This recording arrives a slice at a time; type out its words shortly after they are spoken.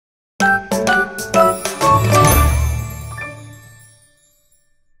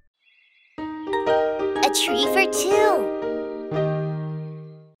tree for two.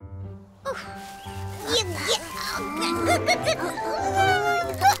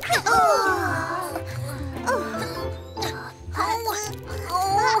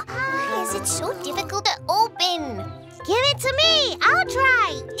 Why is it so difficult to open? Give it to me. I'll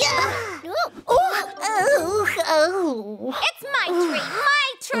try. It's my tree.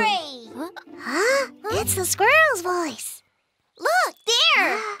 My tree. Huh? It's the squirrel's voice. Look,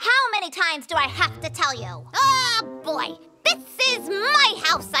 there. How many times do I have to tell you? Oh, boy. This is my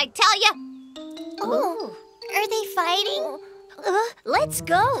house, I tell you. Oh, are they fighting? Let's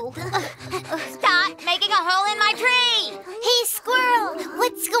go. Stop making a hole in my tree. Hey, squirrel,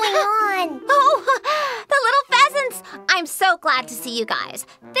 what's going on? Oh, the little pheasants. I'm so glad to see you guys.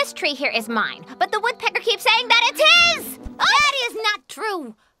 This tree here is mine, but the woodpecker keeps saying that it's his. That is not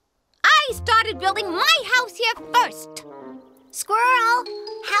true. I started building my house here first. Squirrel,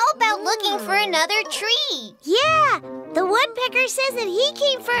 how about looking for another tree? Yeah, the woodpecker says that he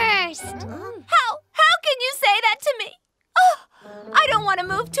came first. How can you say that to me? Oh, I don't want to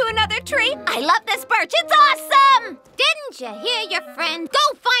move to another tree. I love this birch. It's awesome. Didn't you hear your friend?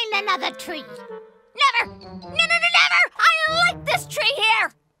 Go find another tree. Never. Never. I like this tree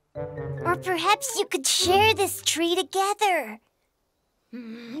here. Or perhaps you could share this tree together.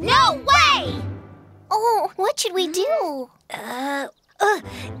 No way! Oh, what should we do?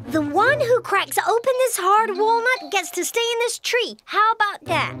 The one who cracks open this hard walnut gets to stay in this tree. How about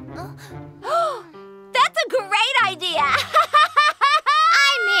that? That's a great idea!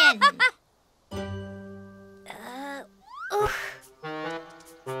 I'm in!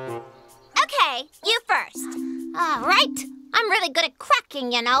 Okay, you first. All right. I'm really good at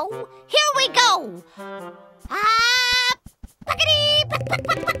cracking, you know. Here we go.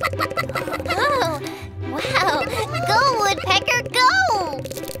 Oh, wow. Go, woodpecker, go!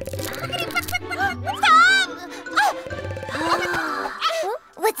 Stop!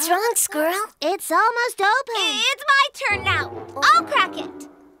 What's wrong, squirrel? It's almost open. It's my turn now. I'll crack it.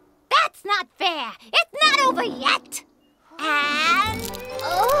 That's not fair. It's not over yet. And...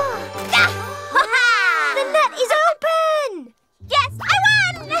 The nut is open! Yes, I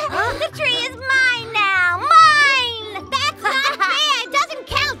won! The tree is mine now. Mine! That's not fair. It doesn't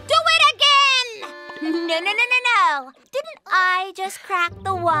count. Do it again. No. Didn't I just crack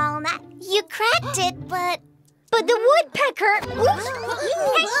the walnut? You cracked it, but the woodpecker...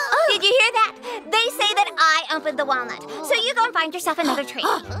 Hey, did you hear that? They say that I opened the walnut. So you go and find yourself another tree.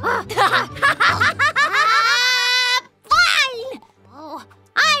 Fine! Oh,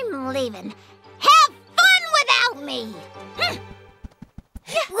 I'm leaving. Have fun without me.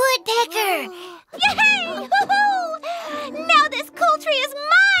 Woodpecker! Yay! Now this cool tree is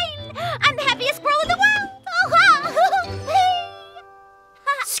mine! I'm the happiest squirrel in the world!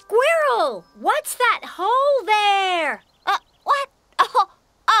 Squirrel! What's that hole there? What?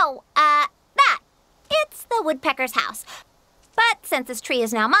 That. It's the woodpecker's house. But since this tree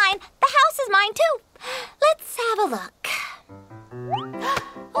is now mine, the house is mine too. Let's have a look.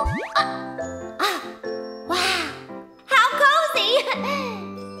 Wow! How cozy!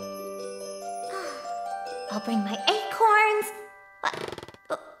 I'll bring my acorns.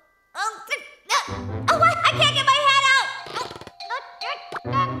 I can't get my head out!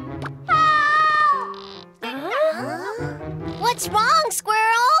 What's wrong,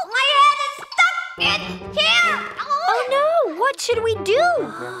 squirrel? My head is stuck in here! Oh no! What should we do?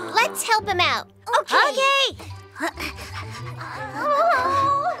 Let's help him out. Okay.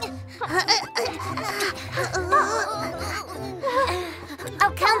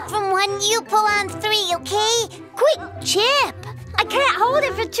 I'll count from 1, you pull on 3, okay? Quick, Chip! I can't hold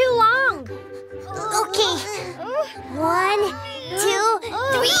it for too long. Okay. 1, 2,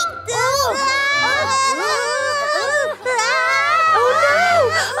 3.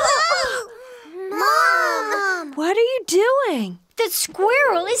 Mom! What are you doing? The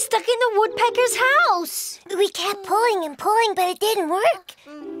squirrel is stuck in the woodpecker's house. We kept pulling and pulling, but it didn't work.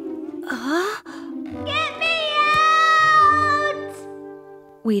 Get me out!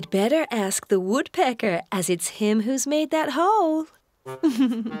 We'd better ask the woodpecker, as it's him who's made that hole.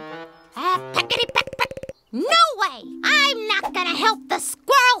 Peckety-peck-peck. No way! I'm not gonna help the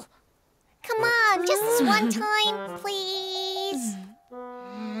squirrel! Come on, just this one time, please.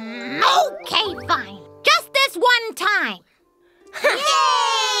 Okay, fine. Just this one time.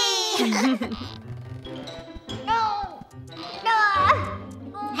 Yay! No.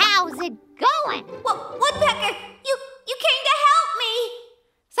 How's it going? Woodpecker, you came to help me.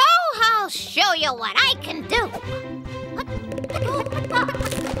 So I'll show you what I can do.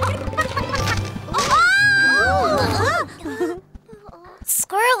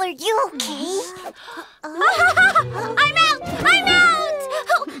 Squirrel, are you okay?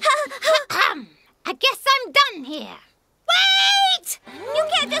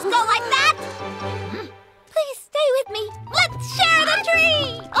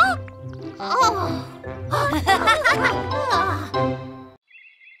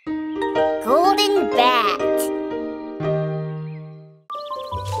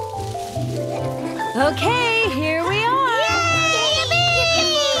 Okay, here we are.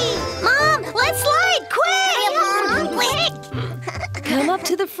 Yippee! Mom, let's slide! Quick! Mom, quick! Come up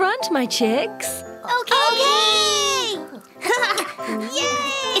to the front, my chicks. Okay! Yay!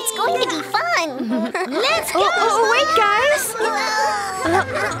 It's going to be fun. Let's go! Wait, guys.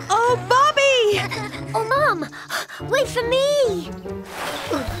 Oh, Bobby! Oh, Mom, wait for me.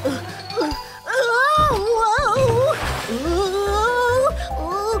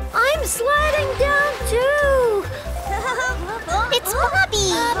 I'm sliding down too. It's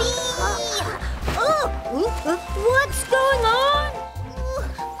Bobby! What's going on?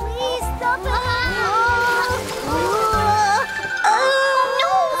 Please stop it.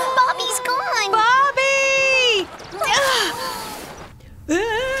 No! Bobby's gone! Bobby!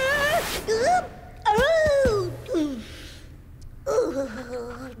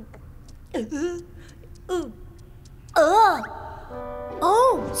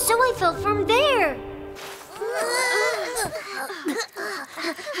 Oh, so I fell from there.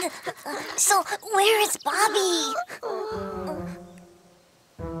 So, where is Bobby?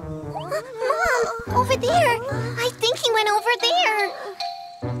 Mom, over there. I think he went over there.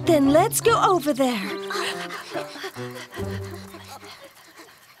 Then let's go over there.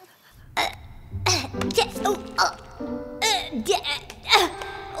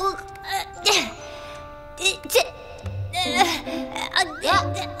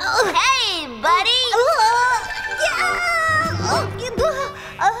 Hey, buddy!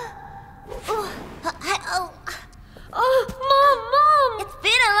 Oh, Mom! It's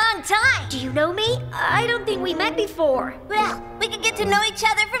been a long time. Do you know me? I don't think we met before. Well, we can get to know each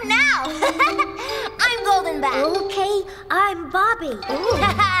other from now. I'm Goldenback. Okay, I'm Bobby.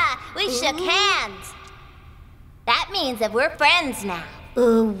 We shook hands. That means that we're friends now.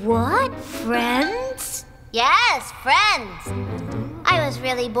 What? Friends? Yes, friends. I was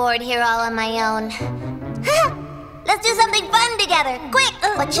really bored here all on my own. Let's do something fun together. Quick,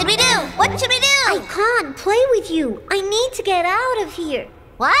 what should we do? What should we do? I can't play with you. I need to get out of here.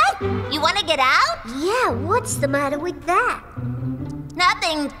 What? You want to get out? Yeah, what's the matter with that?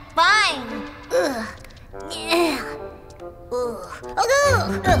 Nothing. Fine.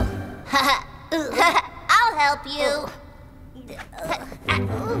 I'll help you.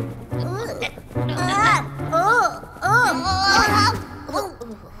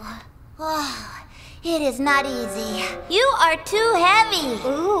 It is not easy. You are too heavy.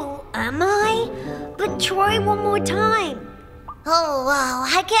 Ooh, am I? But try one more time. Oh, wow.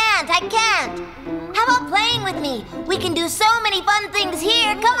 I can't. How about playing with me? We can do so many fun things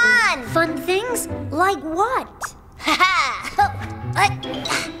here. Come on. Fun things? Like what?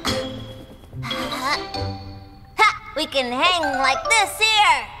 We can hang like this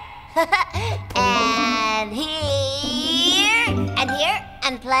here. And here. And here.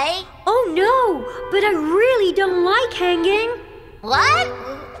 And play. Oh no, but I really don't like hanging. What?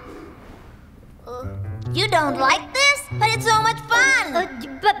 You don't like this? But it's so much fun.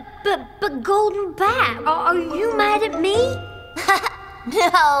 But Golden Bat, are you mad at me?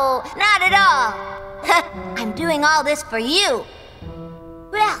 No, not at all. I'm doing all this for you.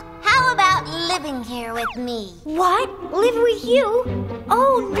 Well, how about living here with me? What? Live with you?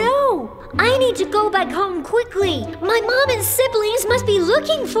 Oh no! I need to go back home quickly. My mom and siblings must be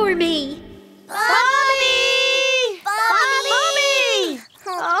looking for me. Bobby!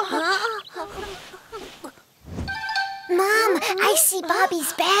 Mom, I see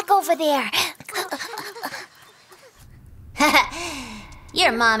Bobby's bag over there.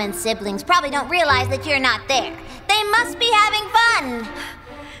 Your mom and siblings probably don't realize that you're not there. They must be having fun.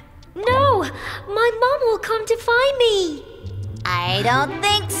 No, my mom will come to find me. I don't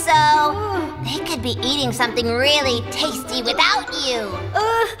think so. They could be eating something really tasty without you.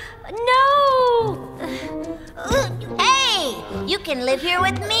 No! Hey, you can live here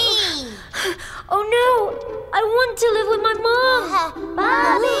with me. Oh no, I want to live with my mom.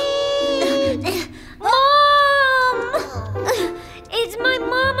 Bobby! Mom! It's my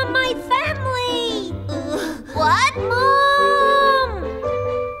mom and my family. What? Mom!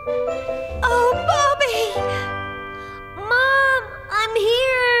 Oh, Bobby! Mom, I'm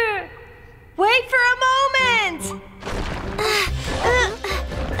here. Wait for a moment.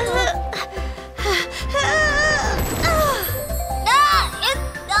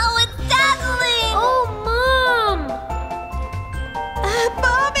 It's dazzling. Oh, Mom!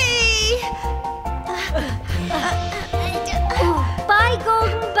 Bobby! Bye,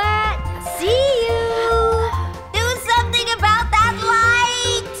 Golden Bat. See you. Do something about that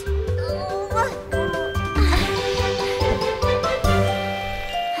light.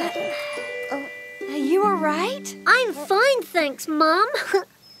 Are you all right? I'm fine, thanks, Mom.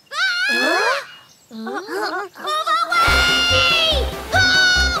 Move away!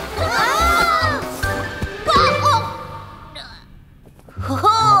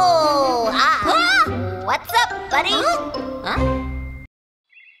 What's up, buddy? Huh?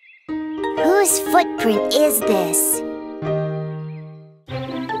 Whose footprint is this?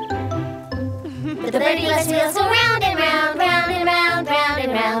 The birdie bus wheels go round and round, round and round, round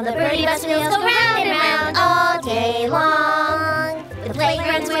and round. The birdie bus wheels go round and round all day long. The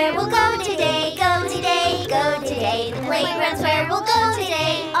playground's where we'll go today, go today, go today. The playground's where we'll go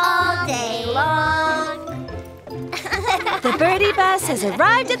today, all day long. The birdie bus has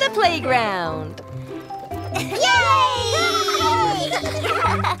arrived at the playground. Yay!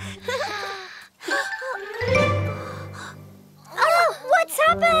 Oh, what's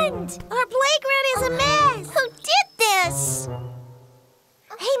happened? Our playground is a mess. Who did this?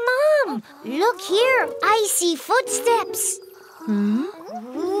 Hey, Mom, look here. I see footsteps.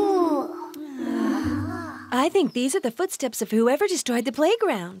 Ooh. I think these are the footsteps of whoever destroyed the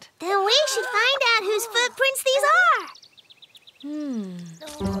playground. Then we should find out whose footprints these are.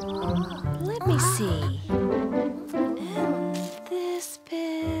 Let me see. And this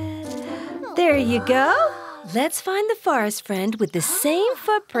bit. There you go. Let's find the forest friend with the same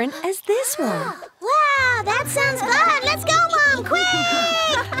footprint as this one. Wow, that sounds fun. Let's go, Mom, quick!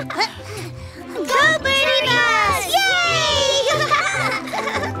 Go, Birdie Bus! Yay!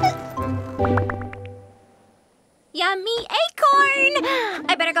 Yummy acorn!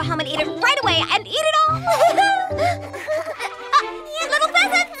 I better go home and eat it right away and eat it all! Little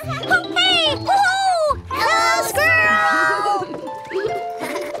pheasants! Oh, hey! Woohoo! Hello, squirrel!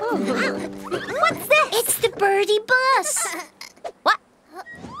 What's this? It's the Birdie Bus. What?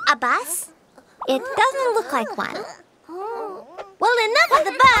 A bus? It doesn't look like one. Well, enough of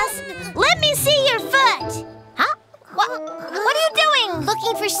the bus. Let me see your foot. Huh? What are you doing?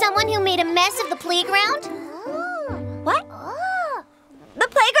 Looking for someone who made a mess of the playground? What? The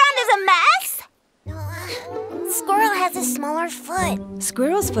playground is a mess? Squirrel has a smaller foot.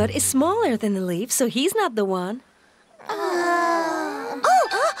 Squirrel's foot is smaller than the leaf, so he's not the one. Oh,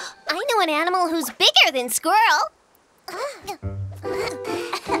 I know an animal who's bigger than Squirrel.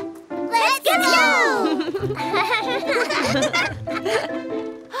 Let's go!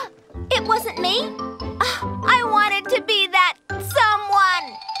 It wasn't me. I wanted to be that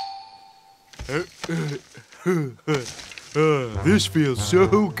someone. This feels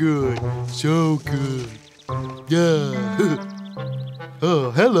so good, so good. Yeah.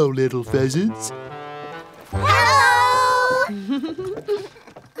 Oh, hello, little pheasants. Hello!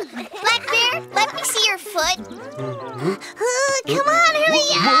 Black Bear, let me see your foot. Come on,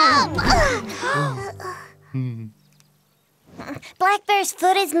 hurry up! Black Bear's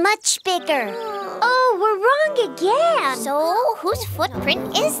foot is much bigger. Oh, we're wrong again. So, whose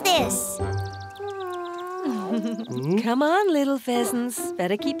footprint is this? Come on, little pheasants.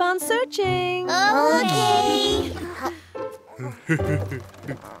 Better keep on searching. Okay.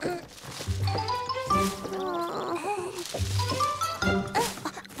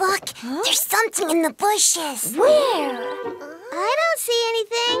 Look, there's something in the bushes. Where? I don't see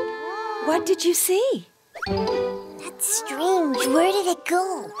anything. What did you see? That's strange. Where did it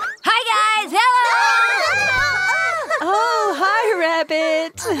go? Hi, guys. Hello. Oh, hi,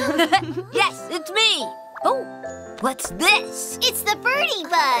 Rabbit. Yes, it's me. Oh, what's this? It's the Birdie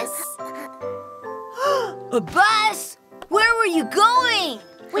Bus. A bus? Where were you going?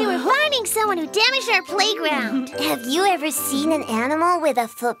 We were finding someone who damaged our playground. Have you ever seen an animal with a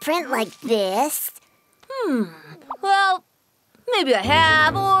footprint like this? Well, maybe I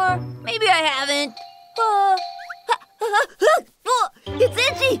have, or maybe I haven't. It's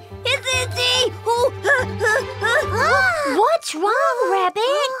itchy! It's itchy! What's wrong,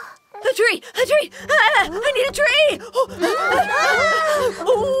 Rabbit? A tree! A tree! I need a tree!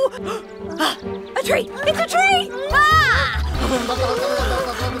 A tree! It's a tree!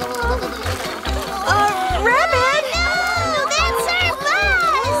 Rabbit! No! That's our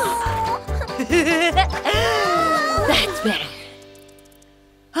bus! That's better.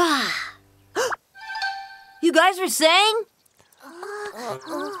 You guys were saying?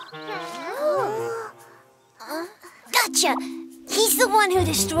 Gotcha! He's the one who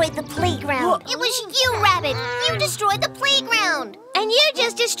destroyed the playground. It was you, Rabbit. You destroyed the playground. And you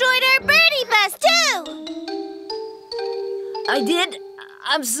just destroyed our Birdie Bus, too. I did.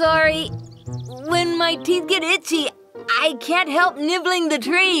 I'm sorry. When my teeth get itchy, I can't help nibbling the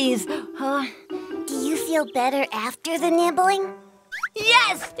trees. Do you feel better after the nibbling?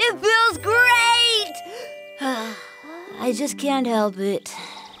 Yes, it feels great. I just can't help it.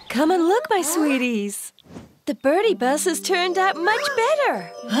 Come and look, my sweeties. The Birdie Bus has turned out much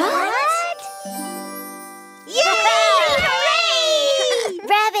better. What?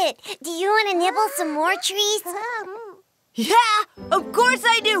 nibble some more trees? Yeah, of course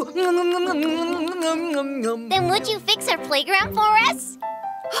I do. Then would you fix our playground for us?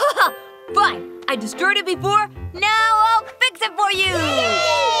 Fine. I destroyed it before. Now I'll fix it for you.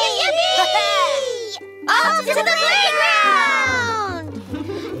 Off to the playground!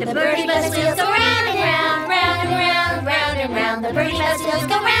 The birdie bus wheels go round and round, round and round, round and round. The birdie bus wheels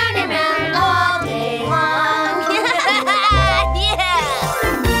go round